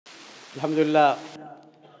الحمدللہ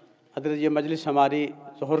حضرت یہ مجلس ہماری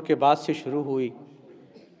ظہر کے بعد سے شروع ہوئی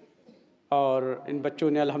اور ان بچوں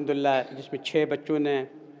نے الحمدللہ جس میں 6 بچوں نے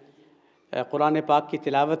قرآن پاک کی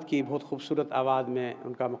تلاوت کی، بہت خوبصورت آواز میں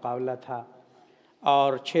ان کا مقابلہ تھا،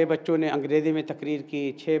 اور 6 بچوں نے انگریزی میں تقریر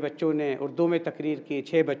کی، 6 بچوں نے اردو میں تقریر کی،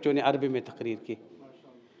 6 بچوں نے عربی میں تقریر کی،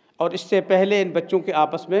 اور اس سے پہلے ان بچوں کے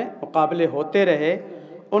آپس میں مقابلے ہوتے رہے۔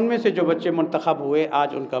 ان میں سے جو بچے منتخب ہوئے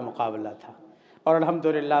آج ان کا مقابلہ تھا، اور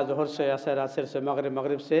الحمدللہ ظہر سے عصر، عصر سے مغرب،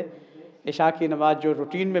 مغرب سے عشاء کی نماز جو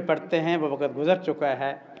روٹین میں پڑھتے ہیں وہ وقت گزر چکا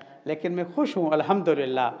ہے، لیکن میں خوش ہوں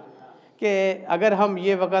الحمدللہ کہ اگر ہم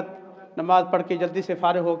یہ وقت نماز پڑھ کے جلدی سے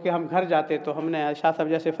فارغ ہو کے ہم گھر جاتے تو ہم نے شاہ صاحب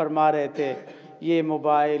جیسے فرما رہے تھے، یہ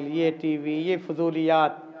موبائل، یہ ٹی وی، یہ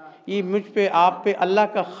فضولیات، یہ مجھ پہ آپ پہ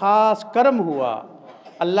اللہ کا خاص کرم ہوا،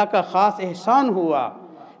 اللہ کا خاص احسان ہوا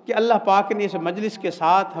کہ اللہ پاک نے اس مجلس کے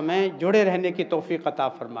ساتھ ہمیں جڑے رہنے کی توفیق عطا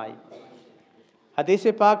فرمائی۔ حدیث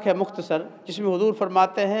پاک ہے مختصر، جس میں حضور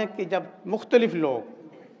فرماتے ہیں کہ جب مختلف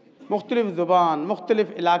لوگ، مختلف زبان، مختلف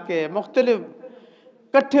علاقے، مختلف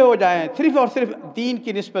اکٹھے ہو جائیں صرف اور صرف دین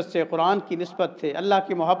کی نسبت سے، قرآن کی نسبت سے، اللہ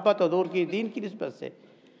کی محبت، حضور کی دین کی نسبت سے،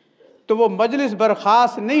 تو وہ مجلس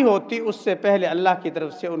برخاست نہیں ہوتی، اس سے پہلے اللہ کی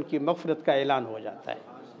طرف سے ان کی مغفرت کا اعلان ہو جاتا ہے۔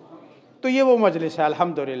 تو یہ وہ مجلس ہے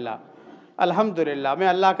الحمدللہ۔ الحمدللہ میں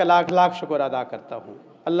اللہ کا لاکھ لاکھ شکر ادا کرتا ہوں،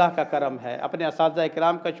 اللہ کا کرم ہے، اپنے اساتذہ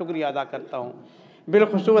کرام کا شکریہ ادا کرتا ہوں،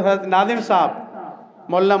 بالخصوص حضرت ناظم صاحب،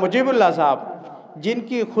 مولانا مجیب اللہ صاحب، جن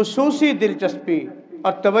کی خصوصی دلچسپی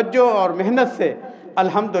اور توجہ اور محنت سے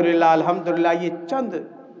الحمدللہ الحمدللہ یہ چند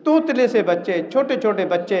توتلے سے بچے، چھوٹے چھوٹے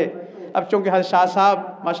بچے، اب چونکہ حضرت شاہ صاحب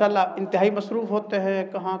ماشاءاللہ انتہائی مصروف ہوتے ہیں،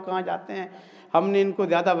 کہاں کہاں جاتے ہیں، ہم نے ان کو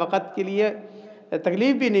زیادہ وقت کے لیے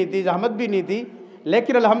تکلیف بھی نہیں دی، زحمت بھی نہیں دی،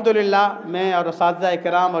 لیکن الحمدللہ میں اور اساتذہ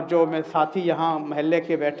کرام اور جو میں ساتھی یہاں محلے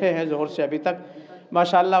کے بیٹھے ہیں ظہر سے ابھی تک،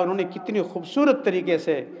 ماشاءاللہ انہوں نے کتنی خوبصورت طریقے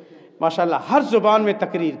سے ماشاءاللہ ہر زبان میں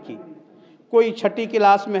تقریر کی۔ کوئی 6ٹھی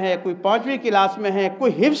کلاس میں ہے، کوئی 5ویں کلاس میں ہے،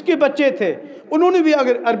 کوئی حفظ کے بچے تھے، انہوں نے بھی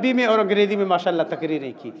اگر عربی میں اور انگریزی میں ماشاءاللہ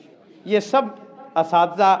تقریریں کی۔ یہ سب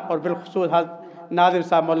اساتذہ اور بالخصوص حضرت ناظم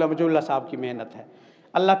صاحب، مولانا مجیب اللہ صاحب کی محنت ہے۔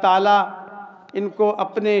 اللہ تعالیٰ ان کو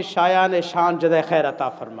اپنے شایان شان جزائے خیر عطا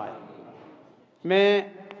فرمائے۔ میں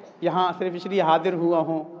یہاں صرف اس لیے حاضر ہوا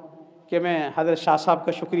ہوں کہ میں حضرت شاہ صاحب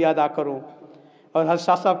کا شکریہ ادا کروں، اور حضرت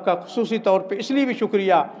شاہ صاحب کا خصوصی طور پہ اس لیے بھی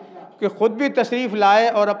شکریہ کہ خود بھی تشریف لائے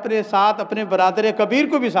اور اپنے ساتھ اپنے برادر کبیر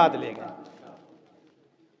کو بھی ساتھ لے گئے،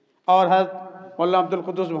 اور حضرت مولانا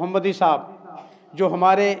عبدالقدوس محمدی صاحب جو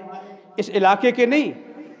ہمارے اس علاقے کے نہیں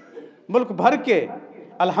ملک بھر کے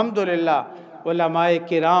الحمدللہ علماء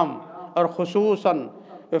کرام اور خصوصاً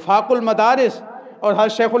وفاق المدارس اور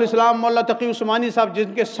حضرت شیخ الاسلام مولانا تقی عثمانی صاحب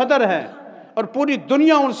جن کے صدر ہیں، اور پوری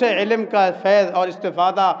دنیا ان سے علم کا فیض اور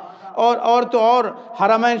استفادہ، اور تو اور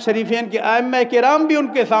حرمین شریفین کے ائمہ کرام بھی ان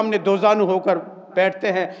کے سامنے دوزانو ہو کر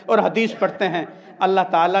بیٹھتے ہیں اور حدیث پڑھتے ہیں۔ اللہ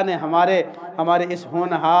تعالیٰ نے ہمارے اس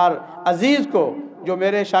ہونہار عزیز کو، جو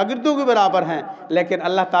میرے شاگردوں کے برابر ہیں، لیکن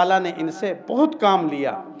اللہ تعالیٰ نے ان سے بہت کام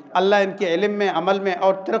لیا، اللہ ان کے علم میں، عمل میں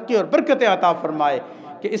اور ترقی اور برکتیں عطا فرمائے،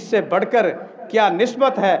 کہ اس سے بڑھ کر کیا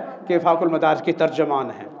نسبت ہے کہ وفاق المدارس کے ترجمان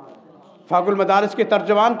ہیں۔ وفاق المدارس کے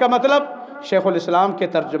ترجمان کا مطلب شیخ الاسلام کے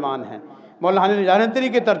ترجمان ہیں، مولانا جانتری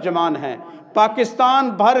کے ترجمان ہیں، پاکستان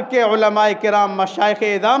بھر کے علماء کرام مشائخ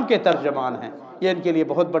اعظام کے ترجمان ہیں۔ یہ ان کے لیے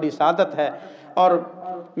بہت بڑی سعادت ہے، اور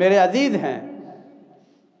میرے عزیز ہیں،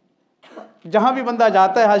 جہاں بھی بندہ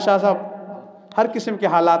جاتا ہے حضرت شاہ صاحب ہر قسم کے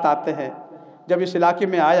حالات آتے ہیں۔ جب اس علاقے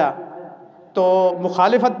میں آیا تو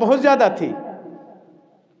مخالفت بہت زیادہ تھی،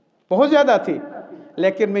 بہت زیادہ تھی،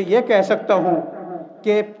 لیکن میں یہ کہہ سکتا ہوں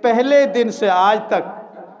کہ پہلے دن سے آج تک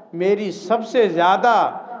میری سب سے زیادہ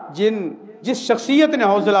جس شخصیت نے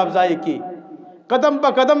حوصلہ افزائی کی، قدم بہ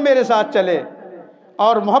قدم میرے ساتھ چلے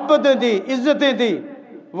اور محبتیں دی، عزتیں دی،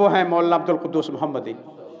 وہ ہیں مولانا عبدالقدوس محمدی،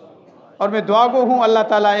 اور میں دعا گو ہوں اللہ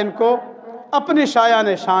تعالیٰ ان کو اپنے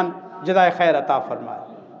شایان شان جزائے خیر عطا فرمائے۔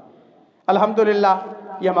 الحمدللہ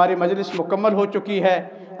یہ ہماری مجلس مکمل ہو چکی ہے۔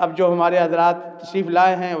 اب جو ہمارے حضرات تشریف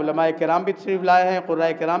لائے ہیں، علماء کرام بھی تشریف لائے ہیں،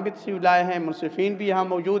 قرآء کرام بھی تشریف لائے ہیں، منصفین بھی یہاں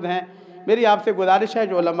موجود ہیں۔ میری آپ سے گزارش ہے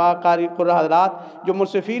جو علماء قاری قرآ حضرات جو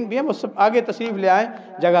منصفین بھی ہیں وہ سب آگے تشریف لے آئیں،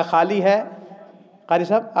 جگہ خالی ہے، قاری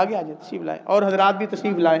صاحب آگے آ جائیں، تشریف لائیں، اور حضرات بھی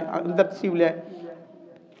تشریف لائیں، اندر تشریف لے آئیں۔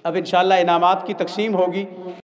 اب انشاءاللہ انعامات کی تقسیم ہوگی۔